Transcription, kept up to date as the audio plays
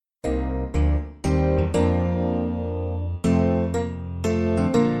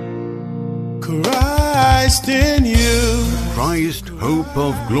Christ in you. Christ Hope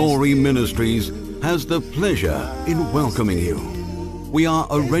of Glory Ministries has the pleasure in welcoming you. We are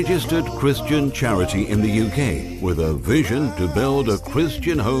a registered Christian charity in the UK with a vision to build a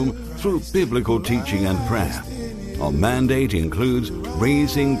Christian home through biblical teaching and prayer. Our mandate includes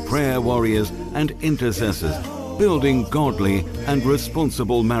raising prayer warriors and intercessors, building godly and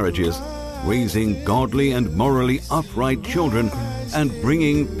responsible marriages, raising godly and morally upright children, and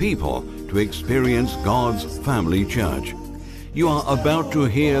bringing people to experience God's family church. You are about to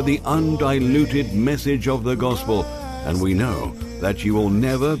hear the undiluted message of the gospel, and we know that you will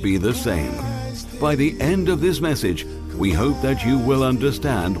never be the same. By the end of this message, we hope that you will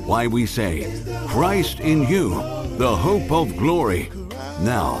understand why we say, Christ in you, the hope of glory.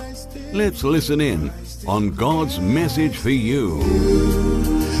 Now, let's listen in on God's message for you.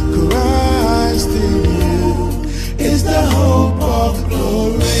 Christ in you is the hope of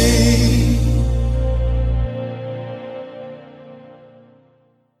glory.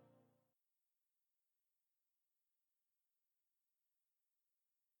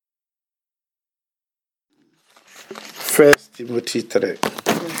 First Timothy 3.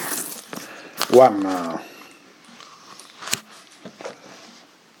 1 now.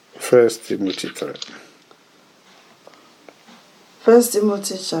 First Timothy 3. First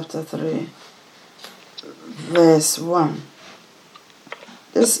Timothy chapter 3, verse 1.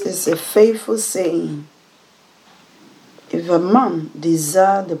 This is a faithful saying. If a man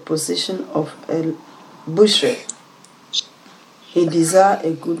desire the position of a bishop, he desire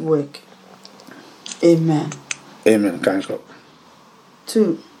a good work. Amen. Amen. Thank you.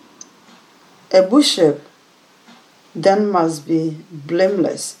 2. A bishop then must be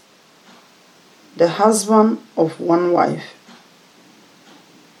blameless, the husband of one wife,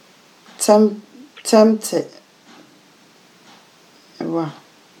 tempted,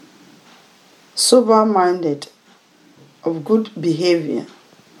 sober-minded, of good behavior,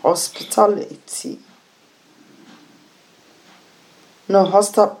 hospitality. No,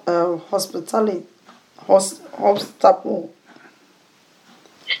 hospitality. Hospitable,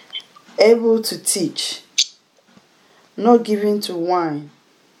 able to teach, not given to wine,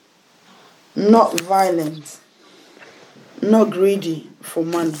 not violent, not greedy for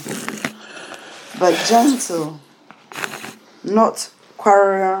money, but gentle, not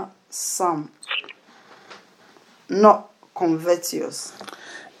quarrelsome, not covetous.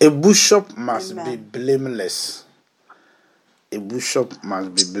 A bishop must Amen. be blameless. A bishop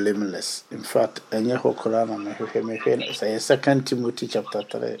must be blameless. In fact, say 2 Timothy chapter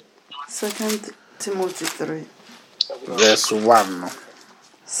 3. 2 Timothy 3. Verse 1.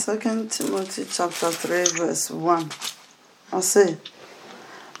 2 Timothy chapter 3 verse 1. I say,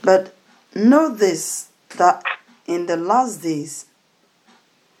 but know this, that in the last days,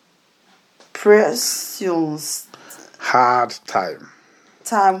 precious Hard time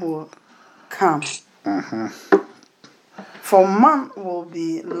will come. For man will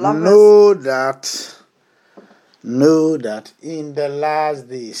be lovers. Know that in the last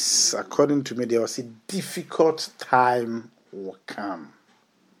days, according to me, there was a difficult time will come.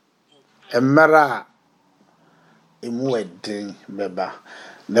 A mara wedding, beba.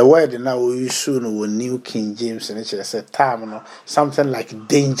 The word now we soon will New King James and it's a time, no, something like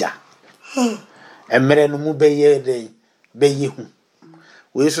danger. A mera no mu be ye.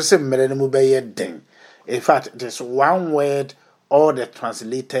 We used to say mera no mu be ding. In fact, there's one word all the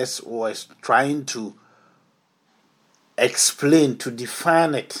translators was trying to explain, to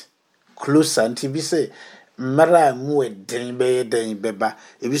define it closer. And if you say, Mara mu den be den beba,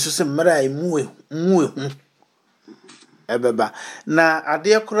 if you say Mara mu beba. Na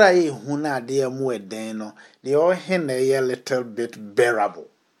ade kura e hu na ade mu den no, they all hen a little bit bearable.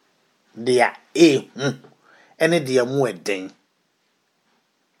 They are hu, any de mu den.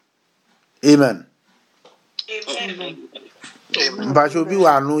 Amen. But you be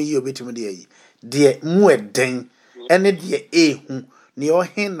one no ye obetimi de mu eden ene de ehu ne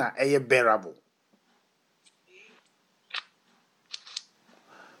ohen na eye bearable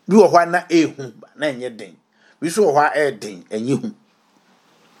bi wo hwa na ehu na enye den bi so wo hwa eden enye hu.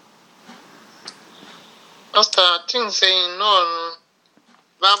 Pastor, I think saying no,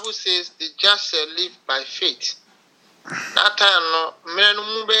 Bible says the just shall live by faith. That time no men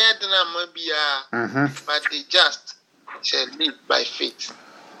mu be na mabia, but the just shall live by faith.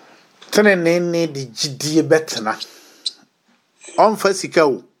 Tene ne di gidie betena. Onfa sika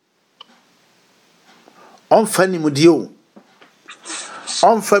o. Onfa nimudie o.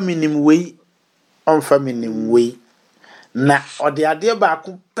 Onfa minim wei. Onfa minim wei. Na ode ade ba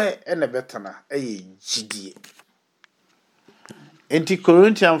ko pe ene betena eye gidie. Enti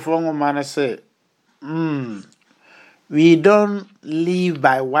Corinthians for man say, we don't live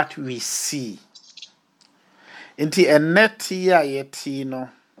by what we see. Enti eneti ya yeti no.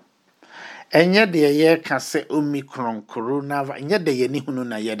 Enye de ye ka se Omicron corona, enye de ye ni hunu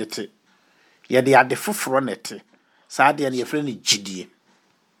na ye de te. Ye de ade foforo nete. Saa de ye frɛ no gidie.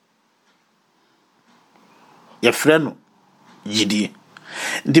 Ye frɛ no gidie.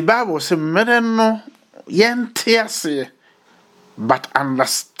 The Bible say mere no yente ase, but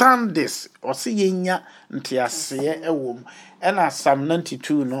understand this. Or say yenya nte ase ewom. And Psalm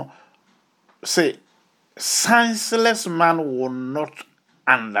 92 no say senseless man will not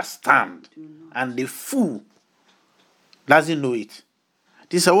understand, and the fool doesn't know it.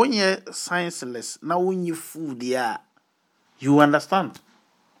 This is when you're senseless. Now when you fool, there you understand.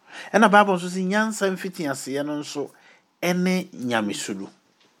 And the Bible says in Yansan fitting as and so any nyamisulu.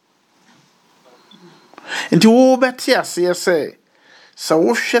 And to all better say, so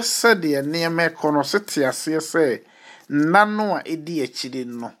what she said the near me conosity as say, nano edi chidi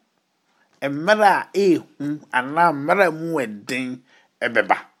no. A mera and now mera mu ding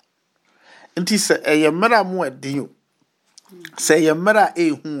ebeba. Nti se eye mera mu edin se eye mera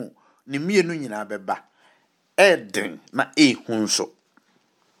hu ne mienu nyina beba edin na hu nso.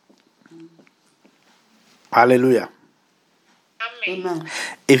 Hallelujah. Amen.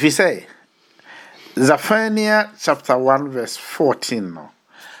 If you say Zephaniah chapter 1 verse 14 no.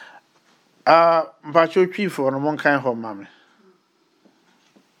 Mpacho twi for no mon kan ho mame.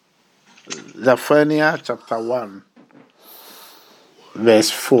 Zephaniah chapter 1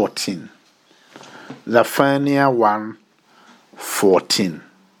 verse 14. Zephaniah 1:14.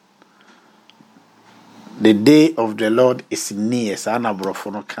 The day of the Lord is near, Sana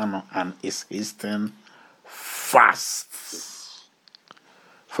Brofono Kano, and is hasten fast.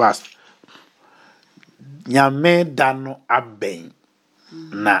 Fast. Nyame dano aben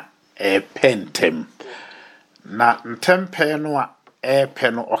na pentem. Na ntempe no a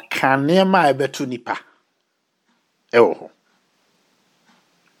epe no okane ma ebetu nipa. Ewo.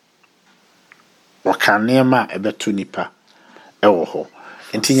 Okane ma ebetu nipa. Ewo.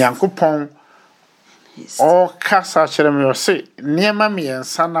 Enti Nyankopɔn o kasa kyerɛ me o se niema me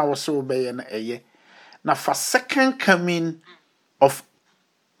yensa na wo se obeye na eye. Na for second coming of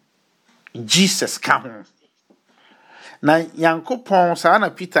Jesus come. Na Nyankopɔn saa na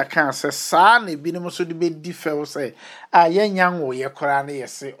Peter kan se saa na ebinom so de be di fe say a yenyan wo ye kora na ye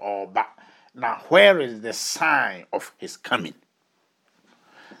se oba. Na where is the sign of his coming?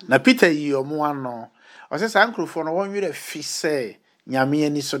 Na Peter yi omo ano o se saa nkrofo no won were fi say nyame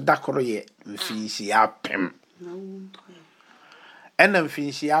ani so dakoro ye mfinshi apem. Ena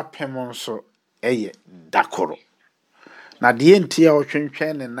mfinshi apem nso eye dakoro. Na de enti a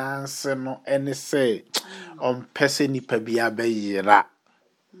otwentwen ne nanse no ene say on pese nipa bia beyira.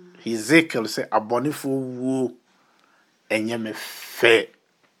 Ezekiel say abonifo wuo enye me fe.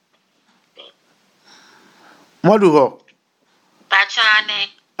 Modu ho Pachane.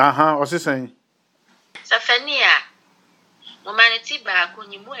 o se sen. Zephaniah. Humanity ba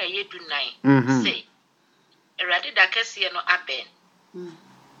kunyimu eye dunai. Say. Erade da kese no aben.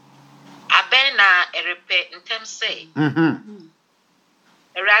 Aben na erepe ntem say.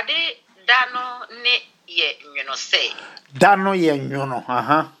 Erade dano ne ye nyono say. Dano ye nyono,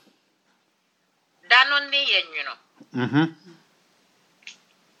 Dano ne ye nyono.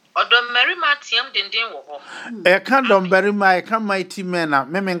 Odom merima tiam denden wo ho. E kan dom berima e kan mighty men a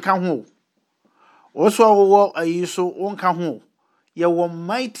me nka ho. Oso wo ayi so wonka ho. Ye wo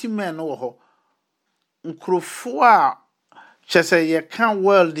mighty men wo ho. Nkrofo a chese ye can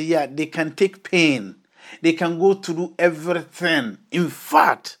world ya they can take pain. They can go through everything. In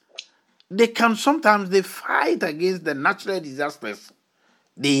fact, they can sometimes they fight against the natural disasters.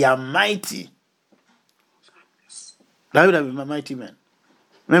 They are mighty. That would have been my mighty men.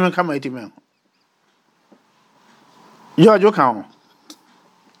 Remember, come mighty men. You count.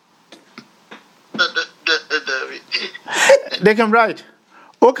 They can write.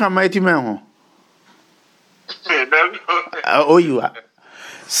 Oh, come mighty men. Oh, you are.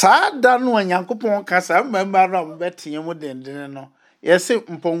 Sad done when Yankopon Casa member of Betty and wooden no. Yes,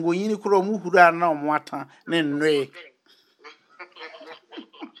 Mpongo Yinikro Muhura no water, then Ray.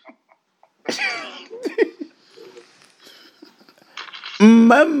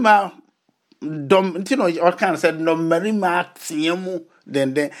 Mamma Dom Tino or can said no Marima Tiamu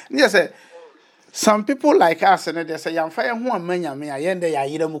then yes some people like us and they say I'm fire one man I end there I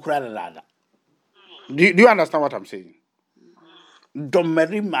mukra ladder. Do you understand what I'm saying? Dom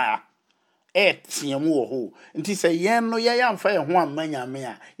Marima tiamu ho nti say yen no ye am fire one man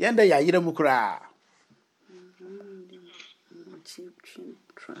yende ya mukra.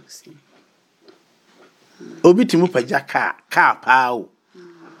 Obi timu pagya car paa o.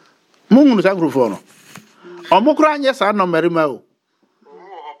 Mungu sa nkurufo no. Omukura anye sa no marima o.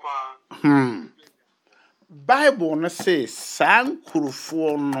 Bible no says san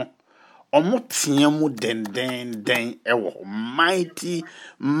nkurufo no omotiamu den ewo mighty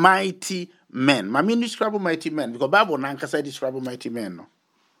men. Mami describe mighty men because Bible na nkasa describe mighty men no.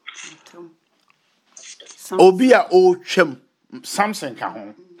 Obi a o twam Samson ka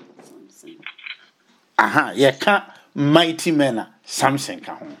ho. Aha, ye ka mighty men a Samson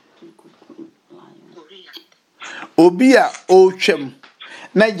ka ho. Obi a o twam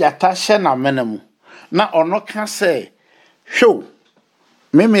na jata hye na menamu na ono ka say hwo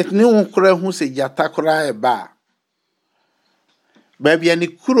memet ni unkura hu se jata kura e ba bia ni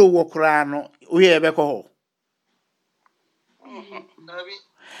kuro wo kura no uye be ko ho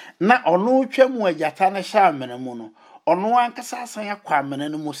na ono twam a jata na hye menamu no ono ankasa asan akwa amena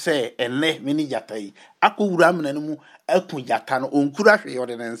no mu se enne mini jata yi akowura amena no mu aku jata no onkura hwe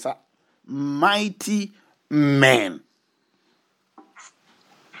yode nensa mighty men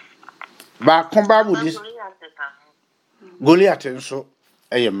ba komba bu dis Goliath nso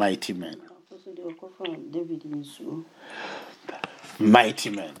a mighty man mighty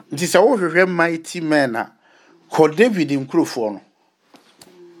man nti se wo hwehwe mighty man a ko David nkurofo no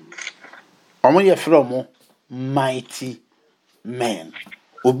omo ye from mighty man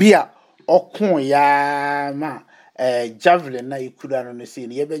obi a okon ya ma javelin na ikura no se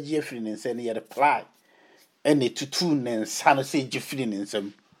ne ye beji afiri ne nse ne ye reply ene tutu ne nsa no se jifiri ne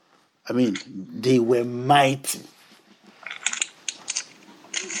nsam. I mean, they were mighty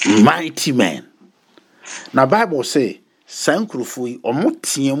men. Now Bible say, "Sankrufui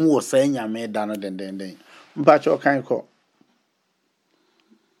omotiemu o say nyame dano den." Mpacho kan ko.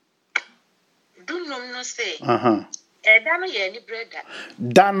 Dunnom no say. Dano ye ni breda.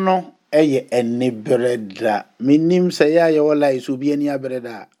 Dano eye eni breda. Minim say ya ye wala isu bi eni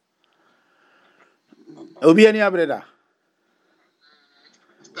abreda. Obi eni abreda.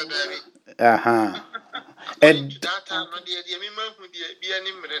 Aha. Data no de mi ma hu de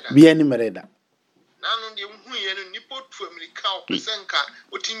bia ni mereda. Nanu de hu ye no nipo tu America o pesenka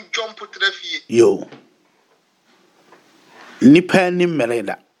otin jump trafie. Yo. Nipa ni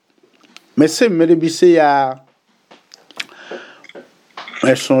mereda. Mese mere bi se ya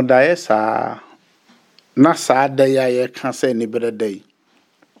Meso dae sa na sa da ya ye kan se ni breda yi.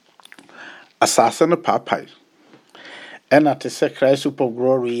 Asase no papai. Ena te se Christ of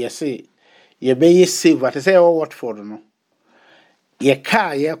glory ye say ye be ye save at say o Watford no ye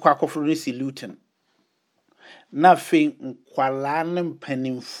car ye kwa akofro si Luton na fe nkwala ne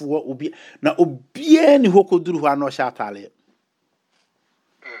mpanimfo obi na obia ni hokoduru ho ano sha atale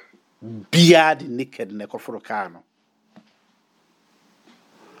bia de naked ne kofro car no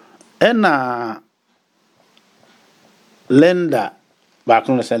ena lenda ba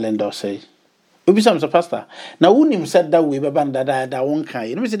kuno se lenda say obi sam so pastor na wunim said that we be banda da won kan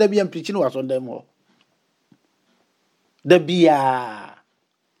you know say da bia preaching was on them all da bia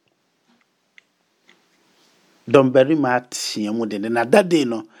don beri ma tiamu de na da de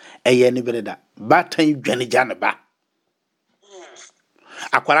no eye ni breda batan dwane jane ba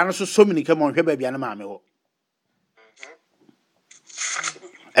akwara no so mini ka mo hwe ba bia na ma me ho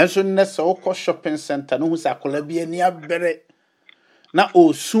enso ne so ko shopping center no hu sa akola bia ni abere na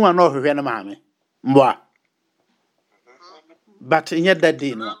osu an ohwe na ma me mboa but enye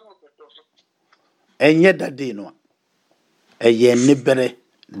dade no eye ne bere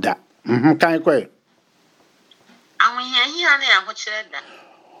da kan ko ahohiahia na ahokyere da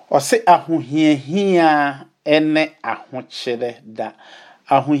o se ahohiahia ene ahokyere da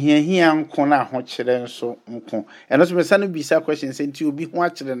ahohiahia nko na ahokyere nso nko eno so mesa no bisa question say nti obi ho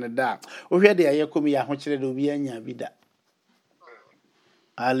akyere ne da o hwe de aye komi ahokyere da obi anya bi da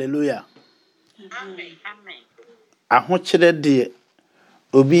hallelujah amen ahokyere de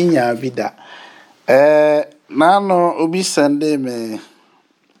obi nya bi da nano obi sende me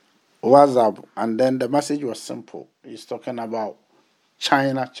WhatsApp and then the message was simple. He's talking about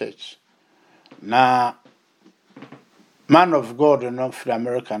China church. Na man of God enough for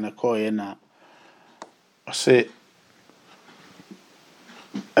America na call na say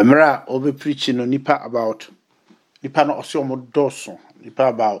Emra obi preaching no nipa about nipa no osi omo doso nipa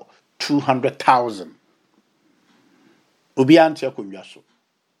about 200,000 obi anti akondwa so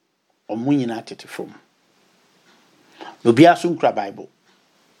omo nyina tete from obi aso nkra Bible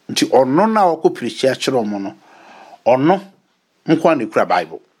nti ono na okọ preach akere omo no ono nkwa na kura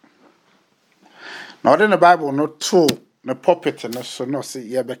Bible na ode na Bible no to na pulpit no so no say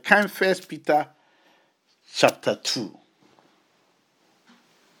ye be kan 1 Peter chapter 2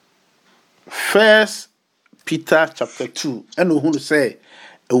 First Peter chapter 2 and who say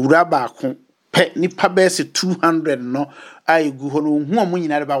ewura baako pe nipa bese 200 no ayigu ho no hu omo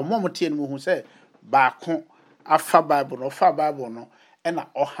nyina ba mo tie no hu say baako afa bible no e na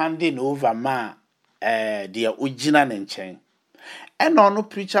o handing over ma dia ogina ne nchen e na no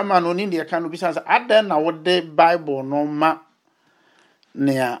preacher man no ni dia kan no bi say adan na wo de bible no ma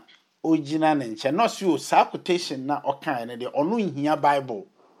ne ogina ne nchen no so sa quotation na o kan ne de ono nhia bible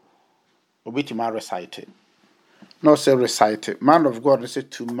obitima recite no say recite. Man of God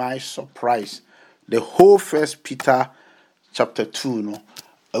said, to my surprise, the whole First Peter chapter 2 no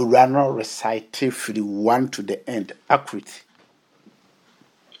run recite from the 1 to the end accurate.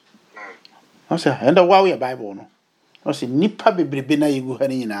 No say and the why Bible no. No say nipa bebrebe na yigu ha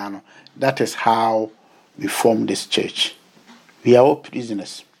ni nyina no. That is how we form this church. We are all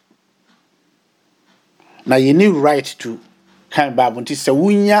prisoners. Now you need right to kind Bible until say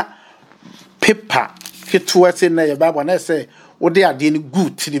wunya paper ketwa say na your Bible na say wo de ade ni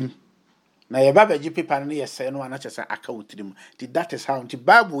good tirim na your Bible ji paper na ye say no ana chese aka wo tirim. That is how the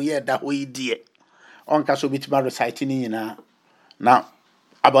Bible here that we die onka so bitima recite ni nyina na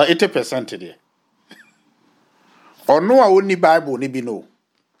about 80% there ono a woni Bible ni bi no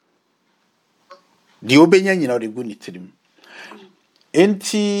di obenya nyina de gu ni tirim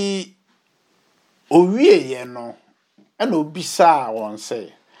enti owie ye no ana obisa won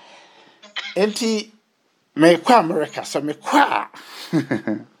say enti me kwa America so me kwa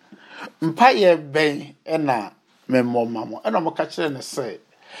mpaye ben na me momamo na mo ka kire ne say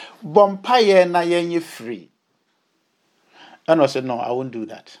bompaye na yenye free and I said no I won't do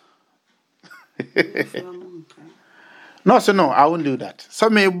that. No say no I won't do that. So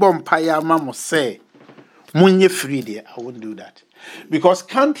me bompaye mamo say munye free there I won't do that because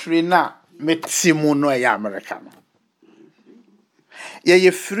country na metimu no ya America no.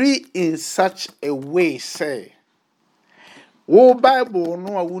 You're free in such a way, say. Wo Bible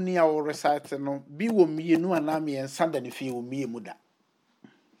no a wuni a wo recite no bi wo mie no anami ensanda ne fie wo mie muda.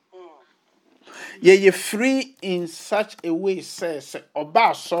 You're free in such a way, say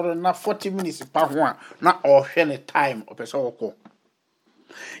oba sorry na 40 minutes pa ho a na ohwe ne time opese woko.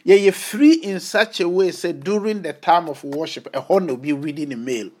 You're free in such a way, say during the time of worship a ho no be reading a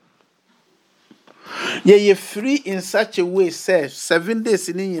mail. You're free in such a way, say 7 days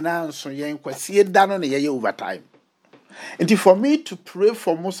in nyina so yen kwasi da no na ye overtime. And for me to pray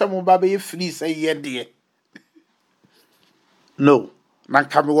for Musa Mubabe free say ye de. No. Na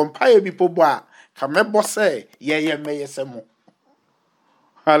kame won paye bi pobo a kame bo say ye me yesemo.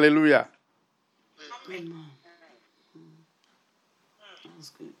 Hallelujah.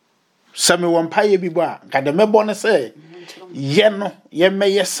 Same won paye bi bo a kade me bo ne say ye no ye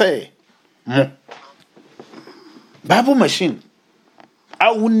me yese mo. Bible machine.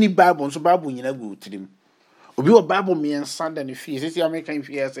 I wouldn't Bible, so Bible you go to them. Obi o Bible me and Sunday and fees. This American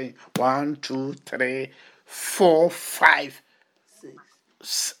fees saying 1, 2, 3, 4, 5,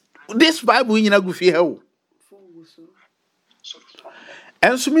 6. This Bible you go fear.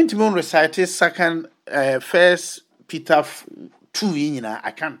 And so mean to recite second First Peter 2 in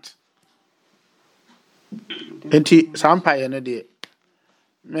I can't. Enti sampaya na de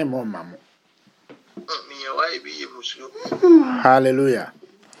me mo mamo. Hallelujah.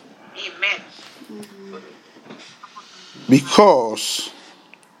 Amen. Because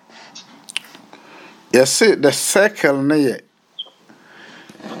you see the circle na ye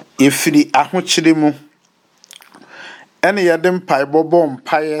if the ahochire mu ene ye dem pai bobo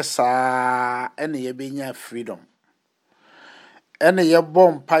mpaye saa ene ye benya freedom ene ye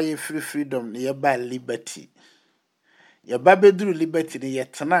bom mpaye freedom ne ye ba liberty. Ye babeduru liberty ni ye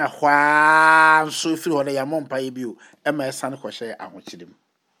tena hwa so firi ho na ya mompa ye bi o e ma esan ko hye ahochidem.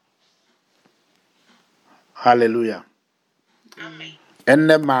 Hallelujah. Amen.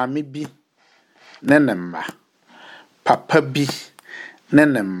 Enne maami bi nenemma papa bi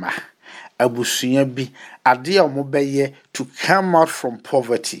nenemma abusunya bi ade a mo beye to come out from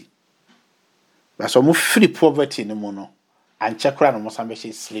poverty. That's mo free poverty ni mo no anche kra no mo sambe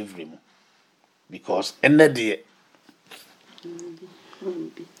slavery mo because enne de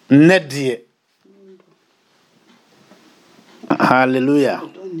Nedie. Hallelujah.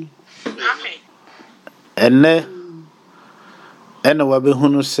 Amen. Ene wabe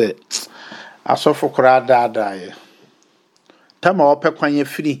hunu se asofo kura da ye. Tama ope kwanye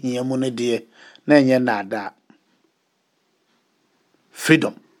free hia mu ne de na enye na da.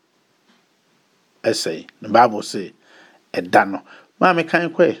 Freedom. Essay. The Bible say edano. Ma me kan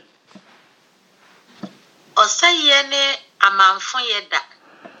kwe. Osaye ne amanfo ye da.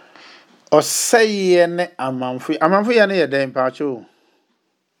 Osaye ne amanfo ye ne ye den pa cho.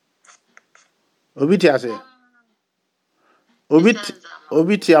 Obi ti ase.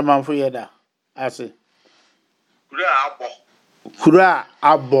 Obi ti amanfo yeda. Ase. Kura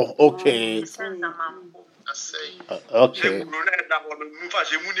abo. Okay. Okay.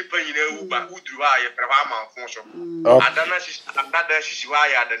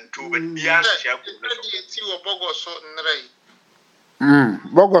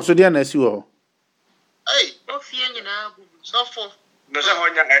 Bogo so dia na si wo. Hey, ofie nyina bubu. Sofo. No se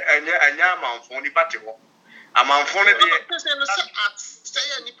honya anya amanfo ni pate ho. Amanfo ne de say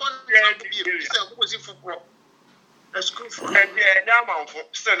say ni pon bi say ko si fukro. School for anya amanfo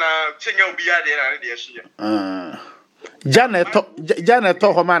say na chenya obi ya de na de hye. Janet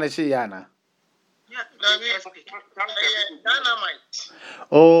ho ma na hye ya na. Dynamite.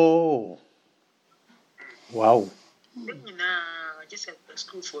 Oh. Wow. Just at the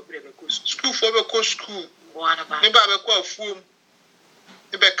school for School. Maybe I will call fool.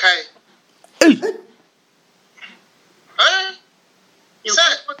 Maybe Kai.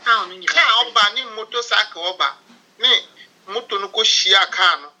 Car banning motorcycle over. Me, motor no go share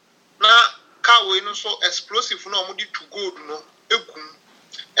car. Now, car we no so explosive no money to go no.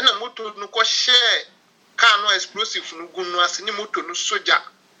 And a motor no go share car no explosive no go no as any motor no soldier.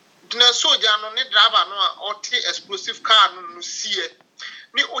 Dina soldier no ne driver no or T explosive car no see it.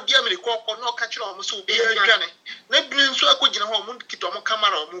 Ni odi amiri kokko no ka kire omo so obi adwane na bi nso akogina ho omo kito omo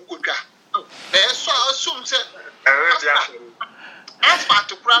camera omo kodwa so assume se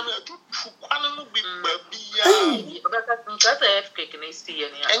asphalt kura no tu kwan no bi babia obaka tunta earthquake na isi ye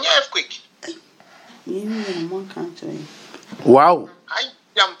ni anya earthquake mo kan try. Wow. I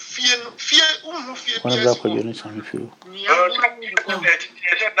am fear fear One of the units on fear.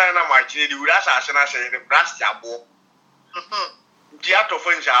 Dynamite ni ura asase na se ni blast abo the art of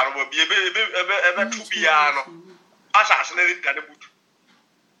Fenjar will be a to be no. Assassinated Canaboot.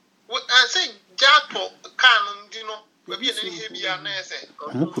 What I say, Japo, Canon, Dino, maybe a heavy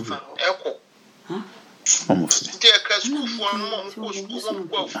echo. Almost. Dear Casco for a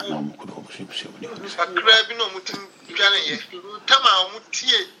crab no mutin Johnny. Tama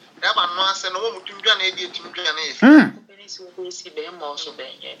mutie, Rabba Mass and a woman to Johnny Johnny.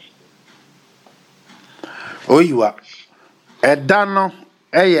 Oh, you are. Edano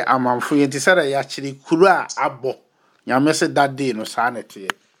eye amanfo yenti sere ya chiri kuru a abo nyame se that day no sanete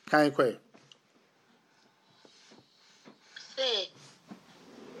kan kwe say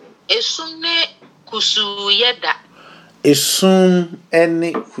esune kusuyeda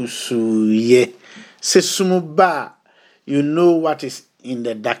eni kusuye se sumuba you know what is in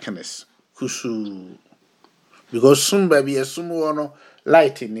the darkness kusu because sum baby esumu ono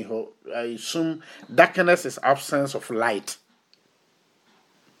light in ho I assume darkness is absence of light.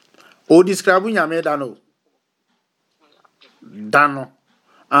 O describe nyame dano. Dano.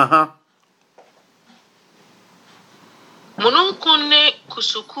 Mununkune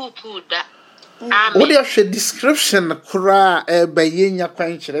kusukuku da. O dey share description kura be yenya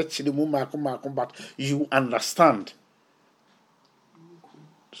kwan kire kire mu mako but you understand.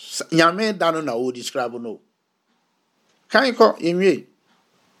 Nyame dano na o describe no. Kan ko inwe.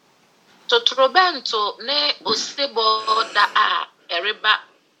 Totrobento ne osebo da ereba.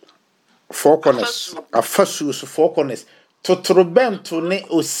 Four corners. Afasu so four corners. Totrobento ne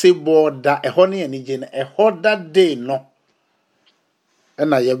osebo da ehone ani je na ehoda day no.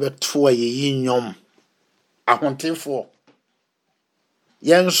 Na ye beto ye nyom. Ahontenfo.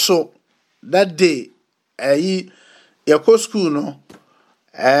 Yenso that day ye ko school no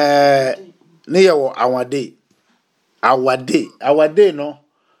ne ye wo awade. Awade no.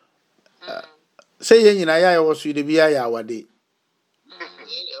 Say yen na ya wo su de bia ya awade.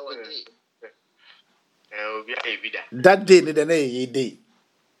 That day ne de na ye day.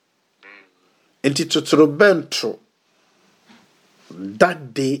 Enti totrobento.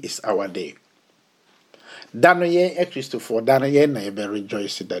 That day is our day. Dano ye Christopher, Dano ye na ye be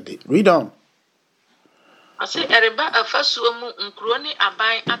rejoice that day. Read on. I say ereba afasuo mu nkuro ni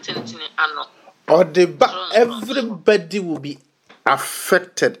aban atentene ano. Or everybody will be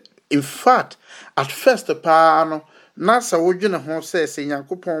affected. In fact, at first the no nasa wojuna ho say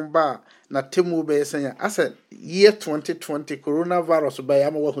Yankopon ba na temu be say I said year 2020 coronavirus ba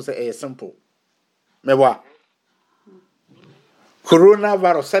yama wo say e simple. Mewa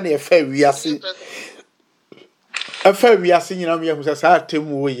coronavirus say e fa wiase nyina me hu say sa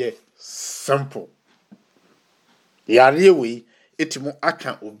temu ye simple. Yare we etimu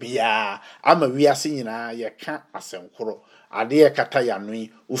aka obia ama wiase nyina ye ka asenkoro ade ekata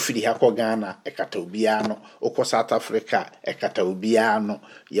yanui ufiri ha ko Ghana ekata obia no okọ South Africa ekata obia no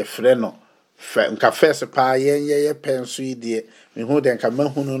ye frɛ no nka first pa ye penso ide me hu den ka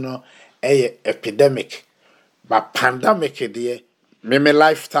mahunu no epidemic but pandemic de me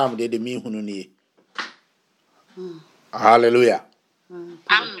lifetime de me hunu ni hallelujah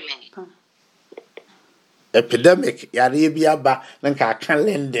Amen. epidemic yare bi aba na nka aka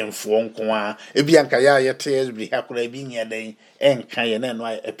lending fo nko a ebi anka ya yete bi hakura bi nya den enka ye na no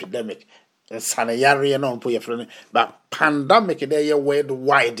epidemic nsane yare no mpo ye frɛ but pandemic de ye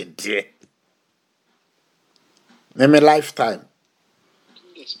worldwide de me lifetime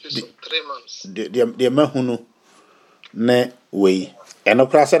Space of 3 months. the mahunu ne we eno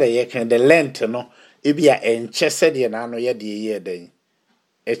kra se de ye kan the length no ebi a enche se de na no ye de ye den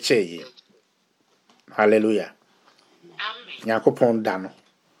eche hallelujah Amen. yakopon da no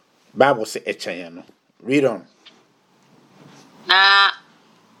bible say eche no read on Na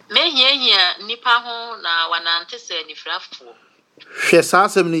mehia nipa ho na wanante se nifrafo. hwe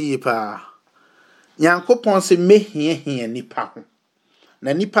saasem no yi pa yakopon se mehia nipa ho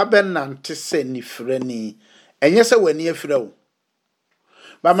na nipa ben nante se nifrani enye se wani afira wo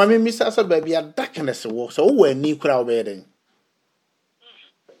ba ma me misa se ba bia darkness wo so wo wani kura wo be den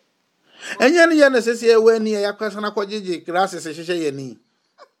enye ne yana sesi e wani ya kwasa na kwagege grasses hyehyɛ yani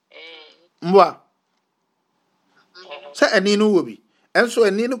mbwa sa ani no wo bi enso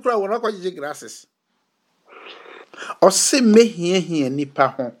ani no kura wo na kwagege grasses o se mehia nipa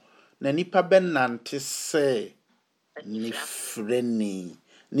ho na nipa ben nante se nifrani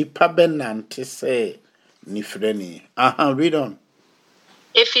nipa ben nante se nifrani read on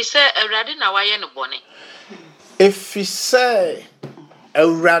Efise awrade na waye no bone. Efise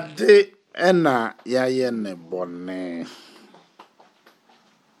awrade ena yaye ne bone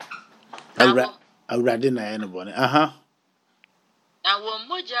awrade na yaye ne bone na wo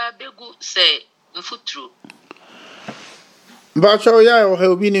moja begu se mfuturo. Bacho ya o he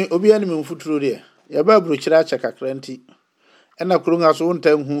obi ani mfuturo de ya ba buru kira cha kakra nti ena kurunga so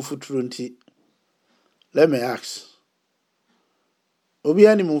wonta hu mfuturo nti let me ask obi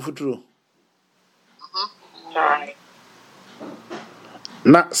ani mfuturo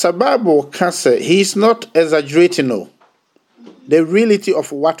na sababu kase he is not exaggerating no the reality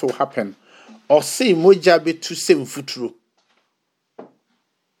of what will happen or see moja be to say mfuturo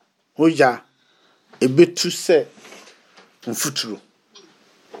moja e be to say mfuturo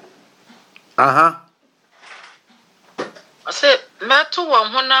Ose meto wo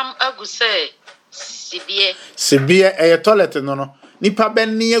honam agu se sibie e toilet no nipa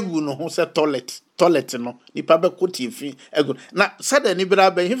ben ne agu no ho se toilet no nipa be ko tifi agu na sada ni bra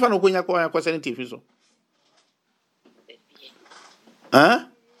ben hifa no konya ko se ne tifi so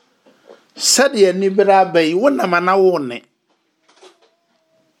sada ni bra ben wona mana wone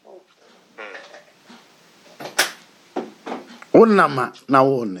wona na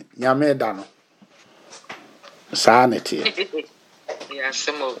wone nyame da no sanity ya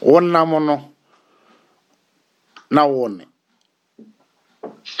semo wona mo no na wone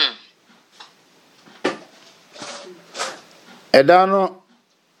Edano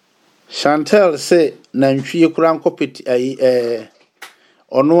Chantel say na ntwie kura nkopeti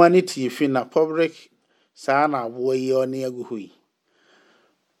ono ani tifi na public saa na wo yi oni aguhu yi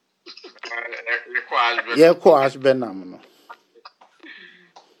ye ko asbenam no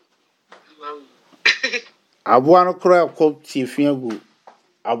aboa no kura ko tifi agu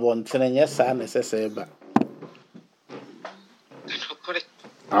abontene nye saa na sese ba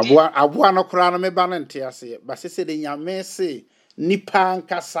aboa no kura no me ba na nte ase ba sese de nyame se nipa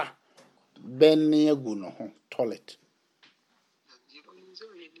nkasa ben agu no ho toilet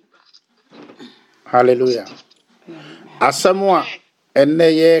hallelujah asamwa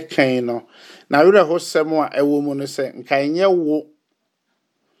enne ye kan no na wura ho samwa ewo mu no se nka enye wo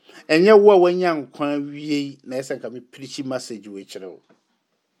wanya nkwa wie na ese nka me preach message we kire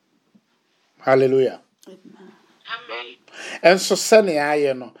hallelujah amen enso sene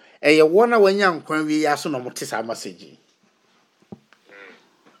aye no eye wona wanya nkwa wie aso no motisa message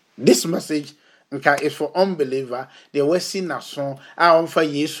this message nka is for unbeliever they were seen na so a onfa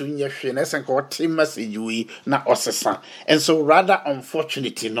yesu nye hwe na senka o message we na osesa and so rather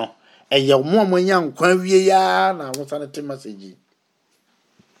unfortunately no eye mo amanya nkwa wie ya na wo sana te message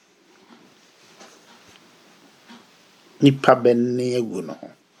nipa ben ne egu no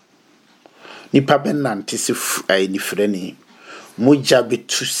nipa ben na ntese ai ni freni moja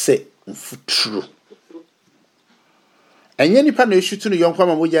betu se mfuturo enye nipa na eshutu no yonko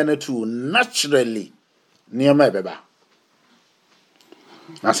ma moja na tu naturally niema ebeba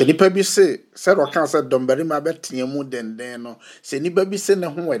na se nipa bi se ro kan se dombari ma betia mu denden no se nipa bi se ne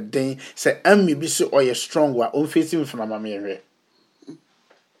ho eden se ammi bi se oye strong wa on face mfuna ma mehwe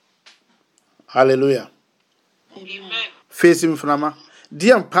hallelujah amen face mfuna ma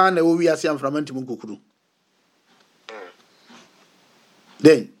Diam pan na wo wiase amframa ntimu kokuru.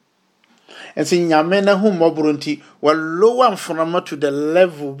 Then and see nyame na hu mobro nti wa lower amframa to the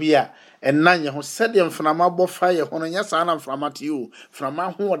level bia enanye ho said amframa bo fire ho no nya sa na amframa ti o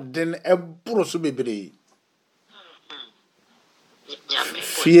frama ho den eboro so bebre.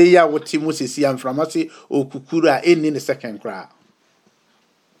 Fie ya woti Moses amframa se okukuru a eni ne second kra.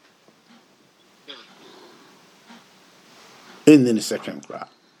 In the second crowd.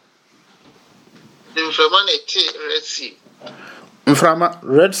 Red Sea. Mframa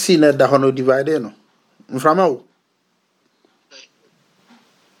Red Sea na da hono divide no. Mframa wo.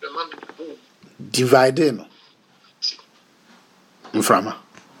 Divide no. Mframa.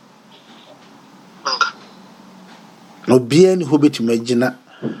 No bia ni hobeti magina.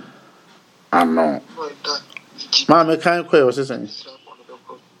 Ano. Ma me kan kwa yo sesan.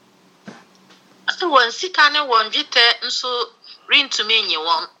 One sika ne one jite nso rintumi enye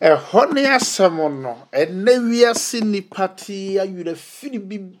won Hone asemo no ene wiase ni party ayure firi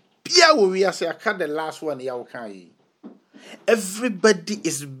bibia wo wiase aka the last one ya wo kan yi. Everybody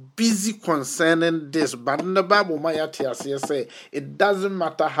is busy concerning this, but in the Bible say it doesn't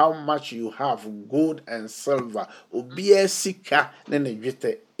matter how much you have, gold and silver, obia sika ne ne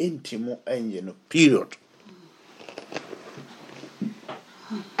jite intimo enye no period.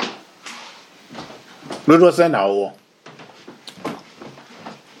 Dodo sen na wo.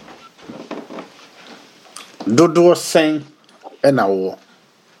 Dodo sen na wo.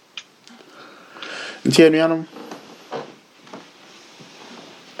 Nti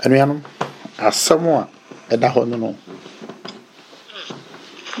anuanom asamo a eda ho no.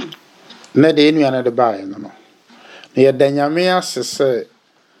 Na de anuana de bae no. Na ye danyame asese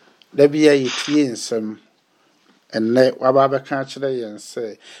da bia yetie nsem enne waba beka kire yen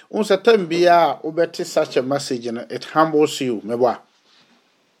say unsa tambia obeti such a message no it humbles you meboa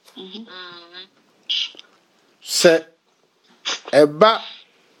say eba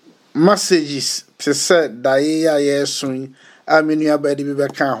messages to say daye ya yesun aminu abadi bi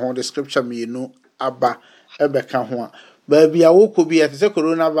beka ho the scripture me no aba ebeka ho a ba bia woko bia te say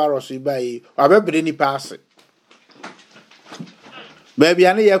coronavirus ibai abebere ni pass ba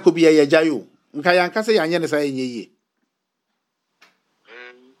bia ne yakobia ya jayo nka yanka se yanye ne sa yenye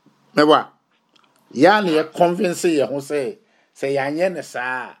meba ya ne convince ye ho se yanye ne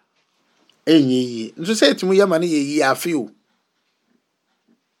sa enye nso se timu yama ne ye afi o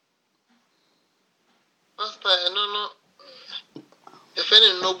Pastor no if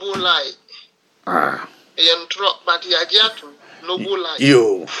any noble lie yen drop but ya giatu noble lie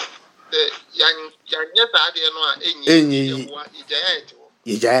yo yanye sa de no a enye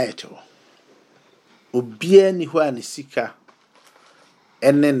ijayeto obia ni ho an sika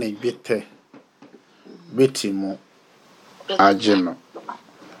ene ne bete betimo ageno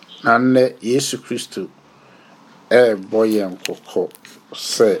nanne Yesu Kristo boyem kokko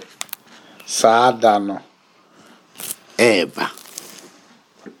se saada no eba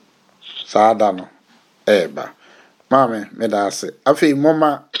mame me da se afi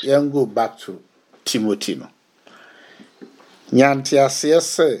mama yan go back to Timothy no nyanti ase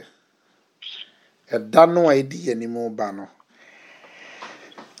se da no idea ni mo ba no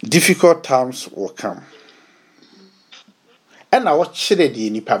difficult times will come and I watch the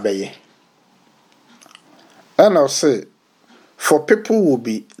nipa beye and I'll say for people will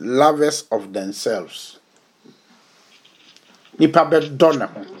be lovers of themselves nipa be dona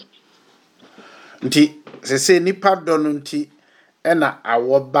ho nti se nipa dono nti ena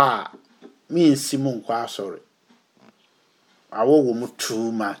awo ba mi nsimu nkwa sorry awo wo mu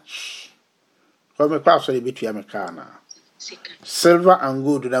too much ko me kwa sorry betu ya me kana silver and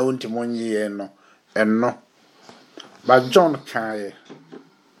gold na wonti monye no enno ba John kai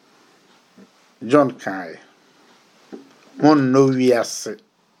mon no wiase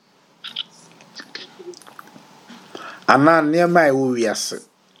ana ne mai wo wiase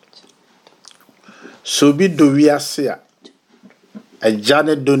so bi do wiase a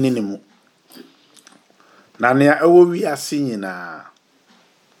ajane do ninimu na ne a wo wiase nyina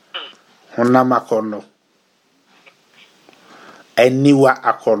honam akono eniwa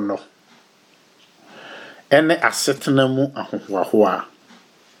akono ene asetena mu ahohoahoa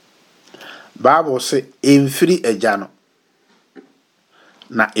Bible say emfiri ajano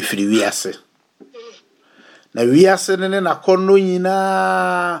na efiri wiase na wiase ne na kono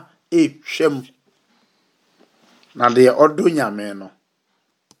nyina etwem na de odo nyame no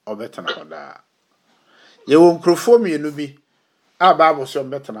obetena hoda ye wo nkrofo mienu bi a Bible say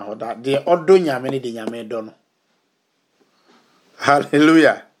obetena hoda de odo nyame ne de nyame do no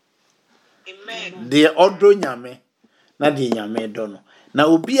hallelujah amen de odo nyame na de nyame do no na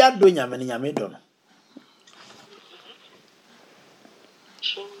obi ado nyame ne nyame do no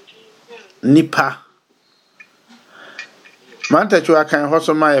nipa manta chwa kan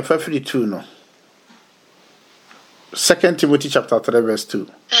hoso ma ya fafiri 2 no 2 Timothy chapter 3 verse 2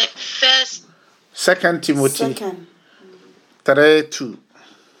 First 2 Timothy Second. 3:2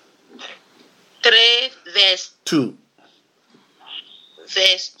 3 verse 2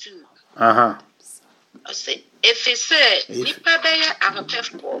 2. I say if he said nipa beya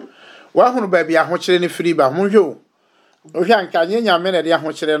ahopefo wa hunu ba bia hokyere ne firi ba honhwe o hwa nka nyame na de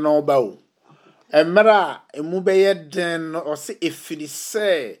ahokyere no ba o emra emu beye den o se efiri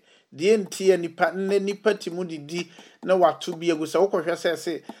se de ntie nipa ne nipa timu didi na wato bi egu se wokohwe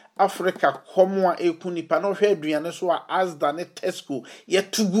se Africa komwa eku nipa no hwe aduane so a Asda ne Tesco ye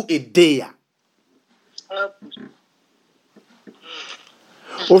tugu edeya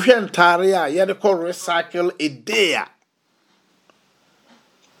ohwe ntare a ye de ko recycle edeya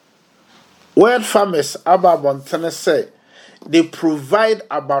World Farmers Ababon say they provide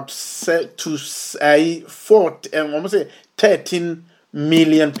about 13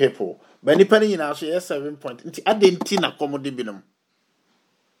 million people. But depending on also 7 point. Nti adenti na komode binom.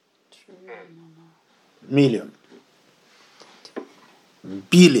 Million.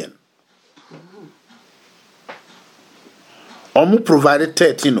 Billion. Omu provided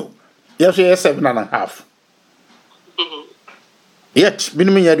 13 no. Yes 7.5. Yet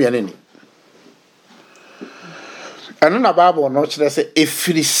binom yaduane ni. Ano na Bible no kire se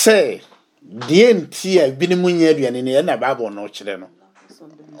efiri se de ntia binimu nya aduane ne na Bible no kire no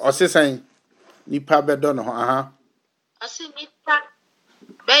o se san nipa bedo no ase nipa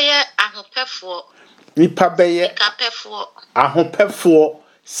beye ahopefo nipa beye sikapefo ahopefo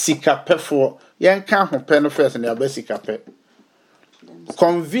sikapefo yenka ahope no first na ba sikape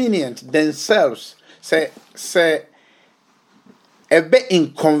convenient themselves say a bit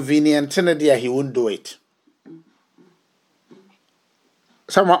inconvenient na dia he won't do it.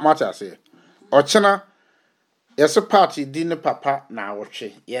 Some matter say ochena yes party din papa na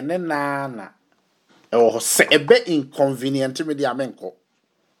wohwe ye ne na e se ebe inconvenient me dia menko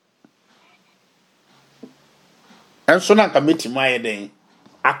enso na committee mai den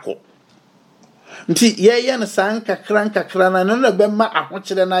akọ nti ye ne san kakra na no na be ma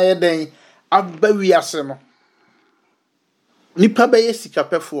ahokyere na ye den aba wiase no nipa be ye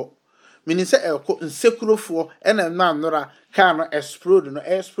sikapefo mini se eko nsekurofo ena na nora car no explode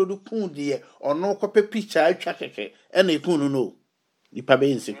kun de ono kope picture atwa keke ena ekunu no nipa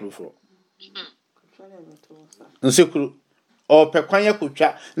be nsekurofo nsekuru o pe kwan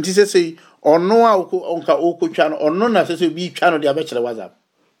yakotwa nti sese ono a onka okotwa no ono na sese bi twa no de abekere WhatsApp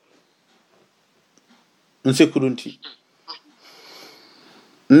nsekuru nti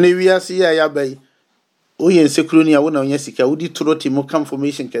ne wiase ya bai oye nsekuru ni a wona onya sika wodi troti mo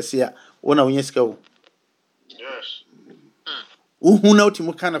confirmation kese a wona onya sika wo Yes. Uhu na uti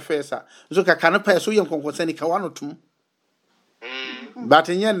mukana fesa so ka kana pa so yen konkonsa ni ka wano tum but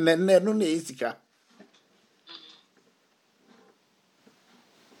nya ne no na isika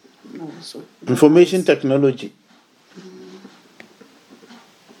information technology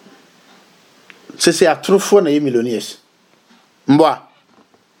sese atrofo na ye millionaires mboa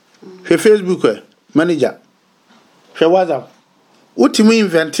hwe Facebook manager hwe WhatsApp Ultimu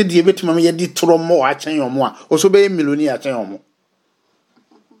invented the betima ye di tromo a chen yomo a oso be millionaire a chen yomo.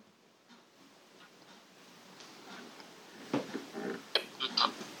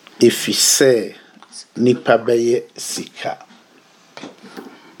 If he say nipa beye sika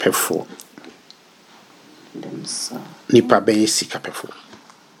pefo nipa beye sika pefo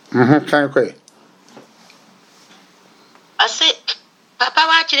kan kwe ase papa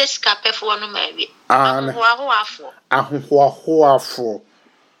wa kire sikapefo no mawi ahohoafo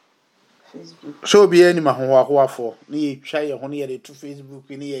so obi ani mahohoafo ni twa ye ho ne to Facebook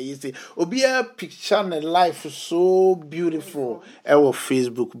ni ye yise obi a picture na life so beautiful our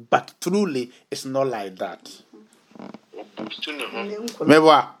Facebook but truly it's not like that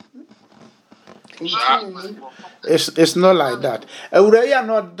meba it's not like that ewure ya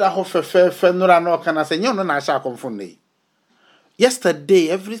no da ho fefe nura no kana se nyo no na sha konfun. Yesterday,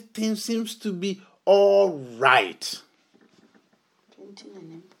 everything seems to be all right.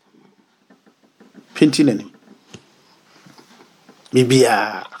 Painting him. Maybe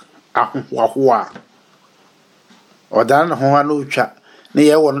ahwa. Or dan ho no twa. Ne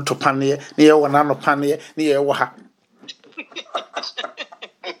ye won to pan ne ye won ano pan ne ye wo ha.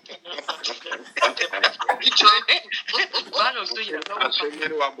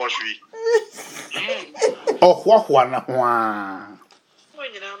 Oh, hwa na hwa.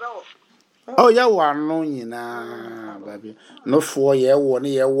 Oh, yeah, one no, baby. No, for ye one,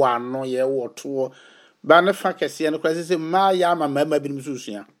 ye one, no, ye war two. Banner Fakasi and Crisis, my yama, mamma, been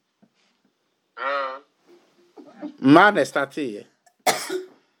Susia. Man, started.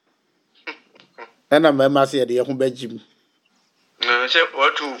 And a mamma said, the young bedjim.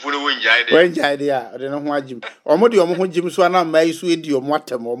 What to follow when When Jadia, I don't know why Jim. Or more, your moon Jim Swana may sweet your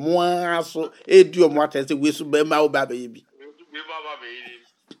water or more so, aid your water as a whistle by my baby.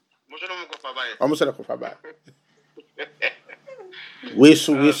 Almost a coffee.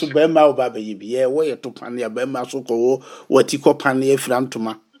 Whistle by my baby, yeah, way to Pania Bema Soko, what you call Pania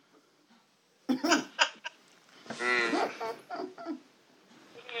Frantuma.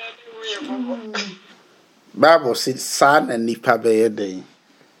 Bible said, son and nipa be day.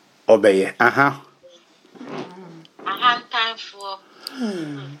 Obey, time for.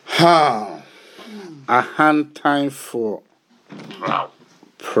 Ha. A hand time for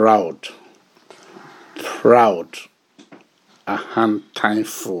proud. A hand time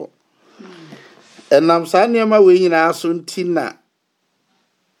for. And I'm saying, my way in our soon tina.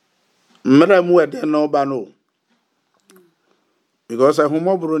 Madam, where they no bano. Because I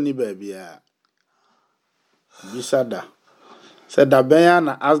homobroni baby. Bisada. Said that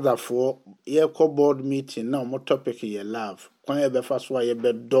Bayana asked that for your board meeting now, more topic you love. When you be first why you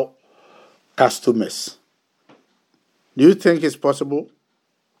be do customers. Do you think it's possible?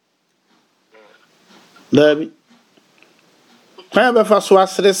 Derby. When you be first why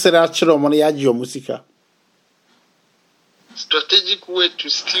sere money your musica. Strategic way to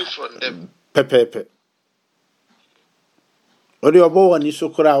steal from them. Pepe. What do you bow and you so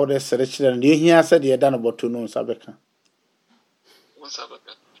crowd as sere and you hear said you done about 2 no sabeka.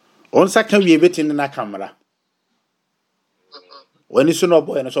 On second we bit in the camera. When you no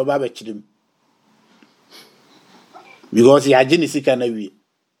boy and so babbage him. Because he had Genesis can we.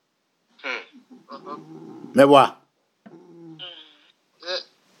 Mewa.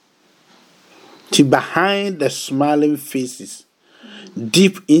 Behind the smiling faces,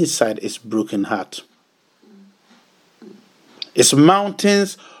 deep inside is broken heart. It's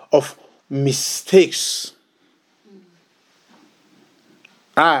mountains of mistakes.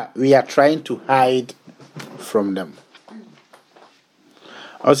 We are trying to hide from them.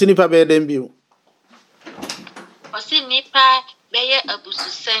 Osinipa be dem bi. Osinipa be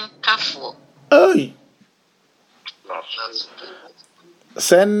abususen kafo. Oi.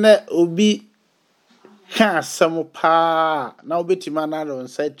 Senne obi ka samu pa na obetima na don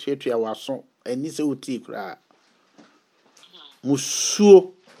side tuatua waso ani se uti kra.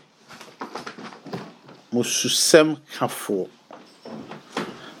 Mususem kafo.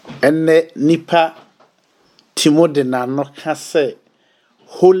 Ene nipa Timothy na no ka say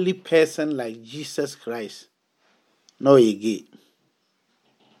holy person like Jesus Christ. No yege.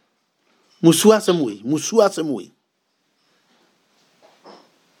 Musu asem we.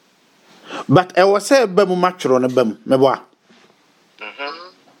 But I was say bem matchro na bem meboa.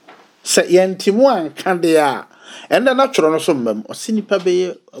 Say yentimo an kan de a enda na twro no so mbem osinipa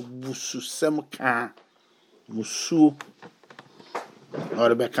be abususem ka musu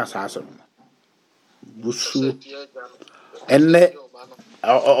or be kan sa asem busu enne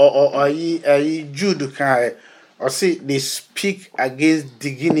ayi Jude kai or see they speak against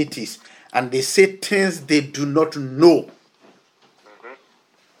dignities and they say things they do not know.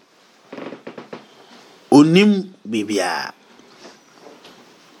 Onim bibia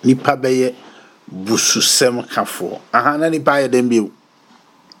nipa beye bususem kafo ahana nipa ye dem bi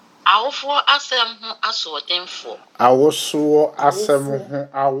Awofo asem ho asodenfo. Awoso asem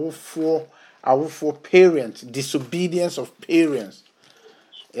ho awofo parents, disobedience of parents.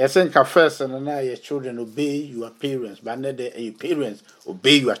 Yes, and first and now your children obey your parents, but not your parents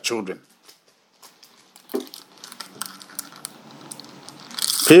obey your children.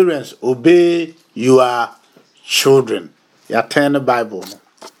 Parents obey your children. You turn the Bible.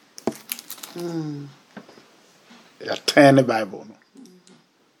 You turn the Bible.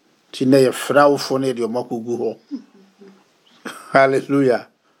 Tine ye frau fone de makugu ho. Hallelujah.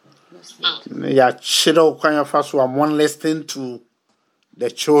 Ya chiro kwanya faso am one listening to the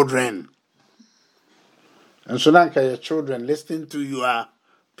children. And so now your children listening to your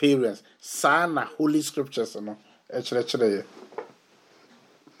parents. Sana holy scriptures no. Echere.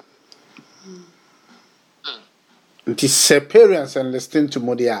 It is parents and listening to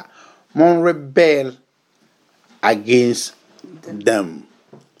Modia. Mon rebel against them.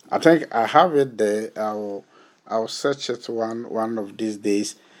 I think I have it there. I'll search it one of these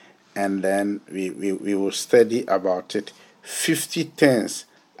days, and then we will study about it. 50 things.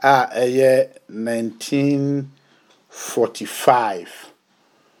 A year 1945.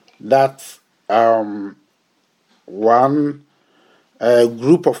 that one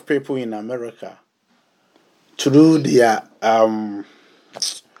group of people in America through their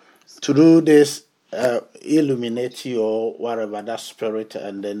through this Illuminati or whatever that spirit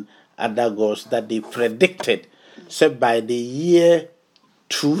and then other gods that they predicted, so by the year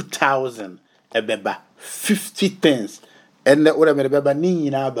 2000 ebeba 50 things and whatever ebeba ni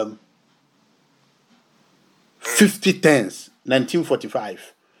nyina abam 50 things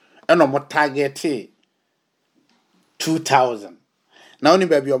 1945 and omo target 2000. Now only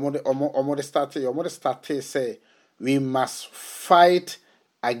baby omo start say we must fight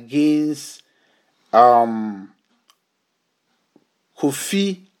against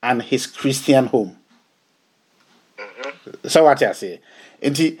Kofi and his Christian home. So what I say?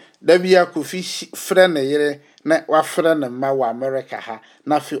 Inti Dabia Kofi friend yere na wa friend ma wa America ha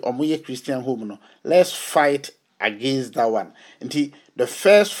na fi omoye Christian home no. Let's fight against that one. Inti the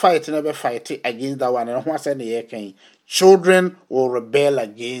first fight never fight against that one. And what say na can children will rebel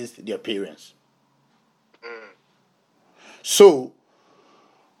against their parents. So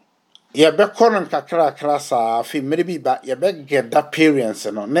you be calling kakra krasa fi maybe but you be get that parents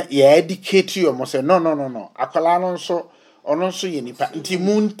no na you educate you mo say no akwala no so ono so ye nipa nti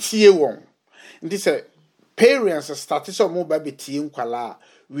muntie won nti say parents start so mo ba betie nkwala.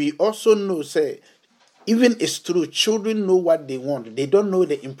 We also know say even it's true children know what they want, they don't know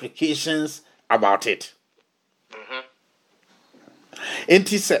the implications about it.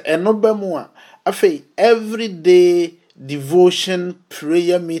 Nti say enoba mu a afei everyday devotion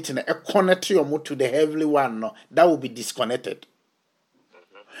prayer meeting a connect you to the heavenly one no, that will be disconnected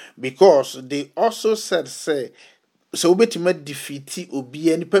because they also said say so betima defeat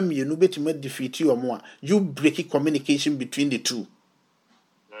obi ani pa mienu betima defeat you mo a you break communication between the two.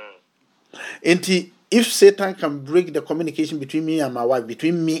 Enti if Satan can break the communication between me and my wife,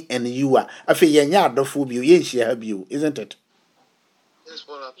 between me and you, afi yenya adofo bi o ye share bi o, isn't it? This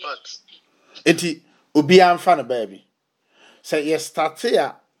one apart. Enti obi amfa na baby say yes start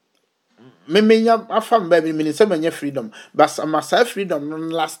here me menya afam baby mean say menya freedom but my freedom no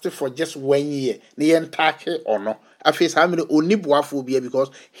last for just 1 year na yen take or no afi say me oni boafo bia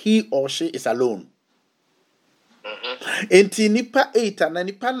because he or she is alone. Enti nipa 8 and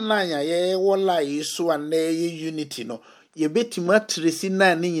nipa 9 ye wola yesu and ye unity no ye betima tresi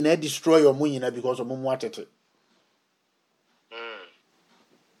na ni nyina destroy your nyina because of mo atete.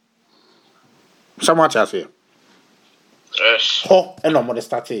 Someone else here. Yes. Ho eno mo de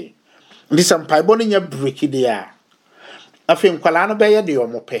start e. Ndi some paibo no nya break there. Afi nkwala no be ye de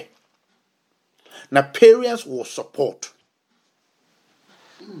omo pe. Na parents will support.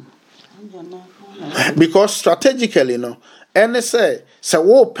 Because strategically no any say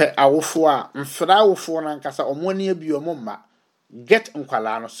wo pe awofo a mfra awofo na nkasa omo ne abi omo ma get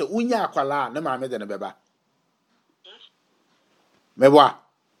nkwala no se unya akwala na ma me de ne beba. Mebwa.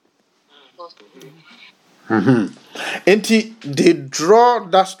 And they draw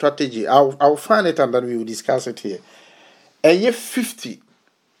that strategy. I'll find it and then we will discuss it here. And year 50.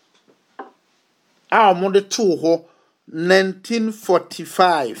 I'm on the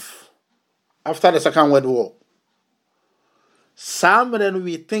 1945. After the Second World War. Some then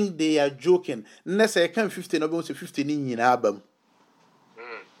we think they are joking. Next I can 15 about 15 in album.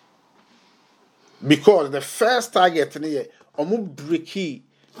 Because the first target near omu breaky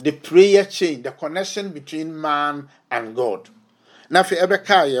the prayer chain, the connection between man and God. Na fi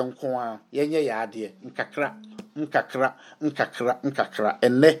ebeka ye nko a yenye ya ade nkakra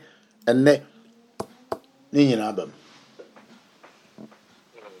enne ni nyina abam.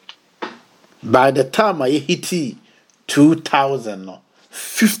 By the time I hit 2000 no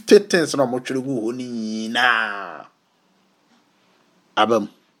 50 things no mo twere gu ni nyina abam.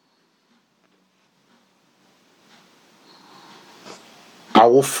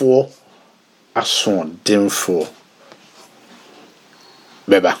 Awofo ason demfo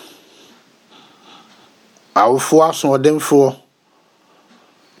beba awofo ason demfo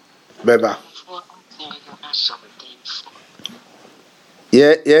beba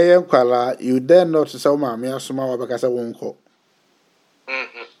yeah kwala you dare not say ma me asoma wa beka say wonko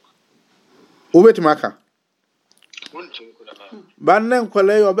obetimaka banne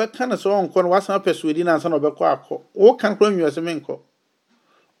kwala yo beka na so wonko no wasan persuade na ansa no beko akọ wo kan kro nwi ose menko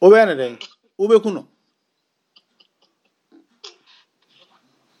Obene den ubekuno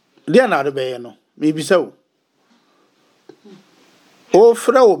dia na de be no me bisa wo o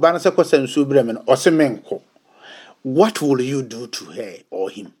fra wo ban se kwasansu breme no osemenko. What will you do to her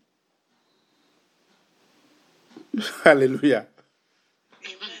or him? Hallelujah.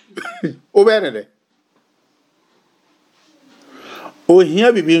 Obene de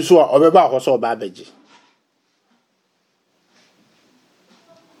ohia bibi nso a obeba ho so oba abeji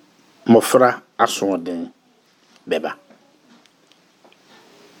mofra asoden beba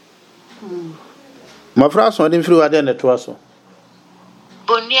mofra asoden firi wade na to aso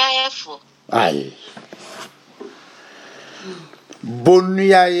Boniayefo. ai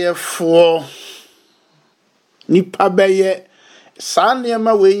boniayefo nipa beye saa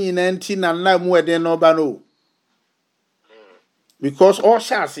nneema we nyina nti na mu eden no ba no because all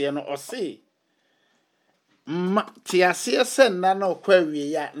shase no o say ma tiase se na na okwa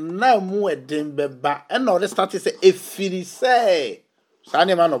wie ya na mu eden beba e na o start say efiri say saa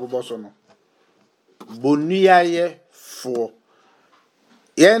nneema no bobo so no boniayefo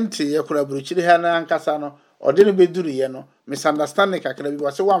yenti ye kura buruchiri ha na ankasa no ode no beduru ye no misunderstanding kakra bi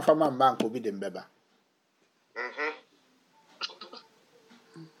wase wan fama mbanko bi dem beba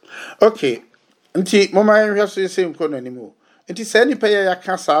okay nti mama nhwe so yese nko no animu nti se nipa ye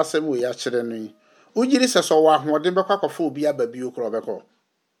yaka saa asem we ya kire no ugiri se so wa ahode bekwa kofa obi aba bi okro beko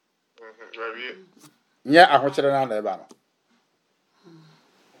nya ahokire na na eba no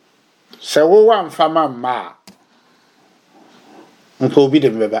se wo wan fama ma nko obi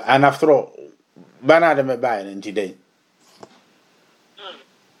dem beba and after all bana dem beba nti den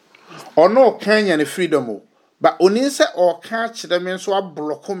ono kanya ne freedom o but oni se o ka kire me so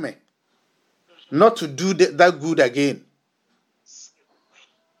abloko me not to do that good again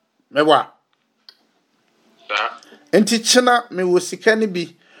mewa enti china me wo sika ne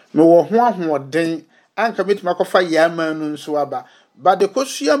bi me wo ho ahoden anka metima kofa ya manu nso aba but the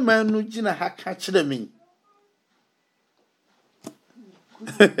kosua manu gina ha ka kire me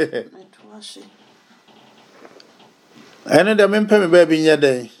ene de me me ba bi nya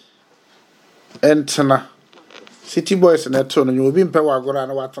den entena city boys na to no obi mpe wa agora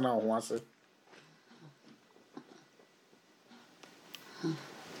na watena ho ase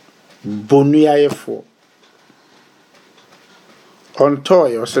boniayefo onto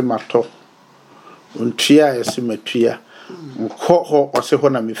yo se mato ontua yo se matua nko ho ose ho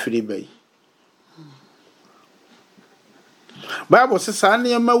na mefiri bai Bible says saa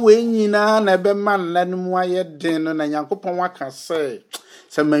nneema we nyina na be man na nmu aye den no na Nyankopon waka se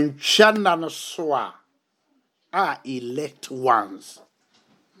mantwa na no so a elect ones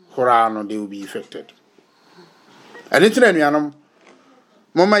Quran they will be affected and it's anuanom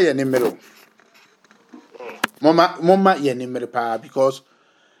mama ye ni mero mama ye ni mero pa because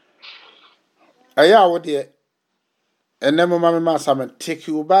aya wo de ene mama me ma sam take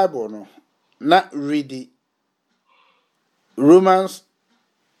you Bible no na read it. Romans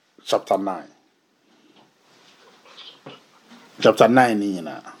chapter 9 ni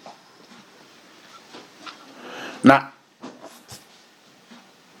na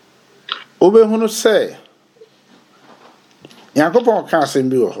obehunu say Yakopon ka asem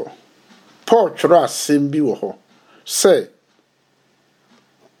bi wo ho Paul tworo asem bi wo ho say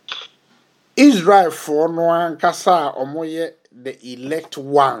Israel for no ankasa omoye the elect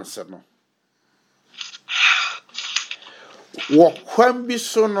ones no Wakwambi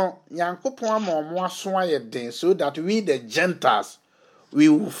so no Yankopon ama omo aso aye den so that we the Gentiles we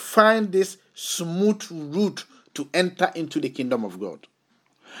will find this smooth route to enter into the kingdom of God.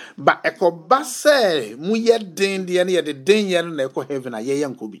 But ekoba say mu ye den de na ye de den ye na eko heaven aye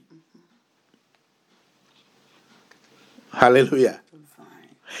yankobi. Hallelujah.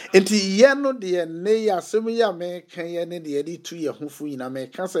 Enti ye no de ne ya asem ya me kan ye ne de di tu ye hofu ina me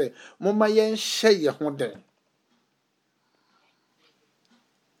kan say moma ye nhye ye ho den.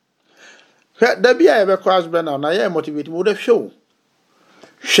 Da bia ye be cross bena na ye motivate mu de hwe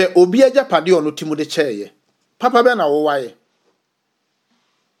hwe obi aja pade ono timu de cheye papa be na wo waye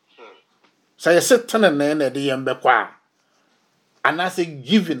say setana na de ye mbe kwa anase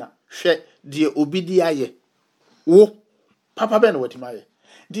giving hwe de obi di aye wo papa be na watimaye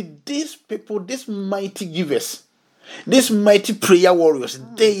did these people, these mighty givers, these mighty prayer warriors,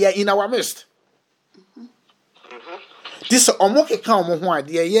 they are in our midst. This omoke ka omo ho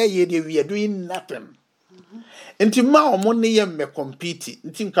ade ye we are doing nothing. Enti ma omo ne ye me compete.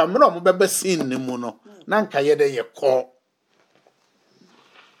 Enti nka mra omo beba sin ne mu no na nka ye de ye ko.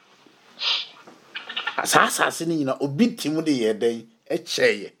 Asase ni nyina obi timu de ye den e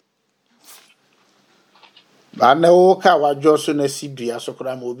cheye. Ba na wo ka wajo so na sidua so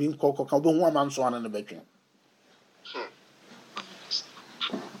kra ma obi nkoko ka obo hu amanso ana ne betwen.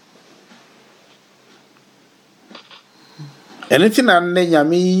 Anything and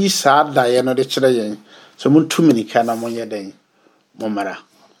nyame yi saa da ye no de kire yen so muntumi ni kana monye den momara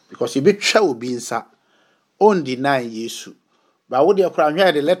because e betwa obi nsa on deny Yesu ba wo de kra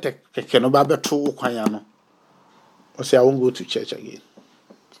hwa de letter keke no ba beto kwan ya no I say I won't go to church again.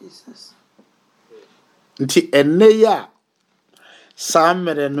 Jesus. Nti enne ya saa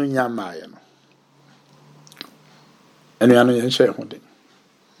mere no nyama ya no. Enu ya no yen hye ho den.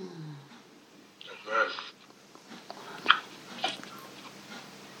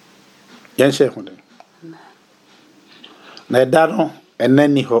 Yen hye ho den. Na da no enne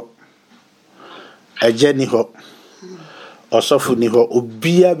ni ho. Eje ni ho. Osofu ni ho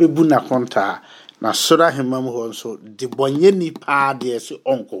obia bebu na konta na sora hemam ho nso de bonye ni pa de ese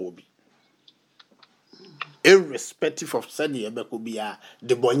onko obi. Irrespective of sani ebeko bia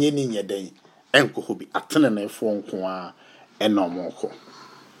de bonye ni nyeden enko hobi atene na efo nko a enomoko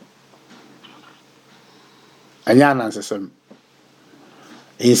anya na nsesem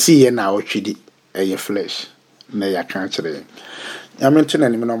ensi ye na otwidi eye flesh na ya kan kire nyame ntena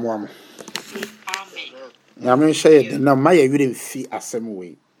ni no mo am nyame hye de na ma ya wire mfi asem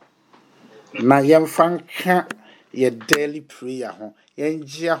we na yemfanka ye daily prayer ho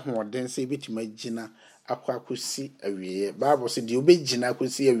yenji ahoden se betima gina akwakosi awiye bible say de obegina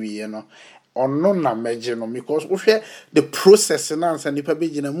akosi awiye no ono na meje no because we hwe the process na ansa nipa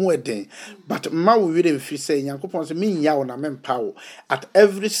begina mu eden but ma we wire mfi say yankopon say menya wo na mempa wo at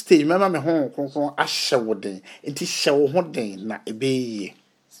every stage mama me ho konkon ahye wo den enti hye wo ho den na ebeye.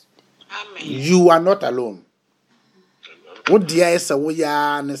 Amen. You are not alone. What dia esa wo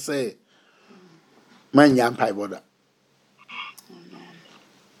ya ne say manya mpa iboda.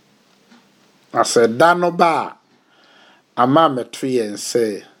 I said, Dano ba, a mama tree and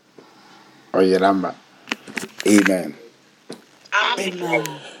say, oh, Yeramba. Amen. Amen.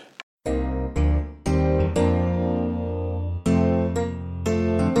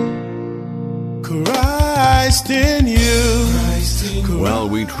 Christ in you. Well,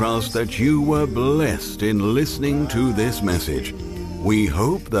 we trust that you were blessed in listening to this message. We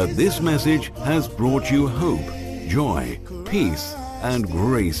hope that this message has brought you hope, joy, peace, and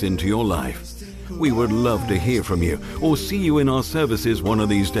grace into your life. We would love to hear from you or see you in our services one of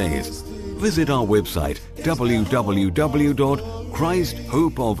these days. Visit our website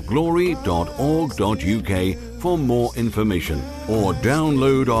www.christhopeofglory.org.uk for more information, or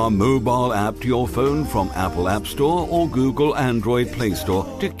download our mobile app to your phone from Apple App Store or Google Android Play Store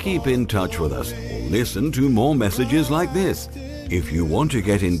to keep in touch with us, or listen to more messages like this. If you want to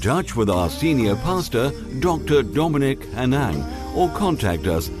get in touch with our senior pastor, Dr. Dominic Hanang, or contact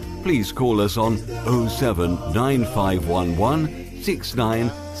us, please call us on 079511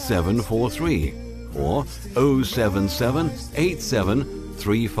 69743 or 07787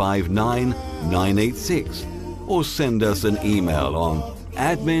 359 986, or send us an email on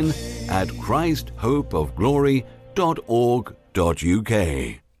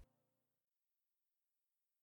admin@christhopeofglory.org.uk.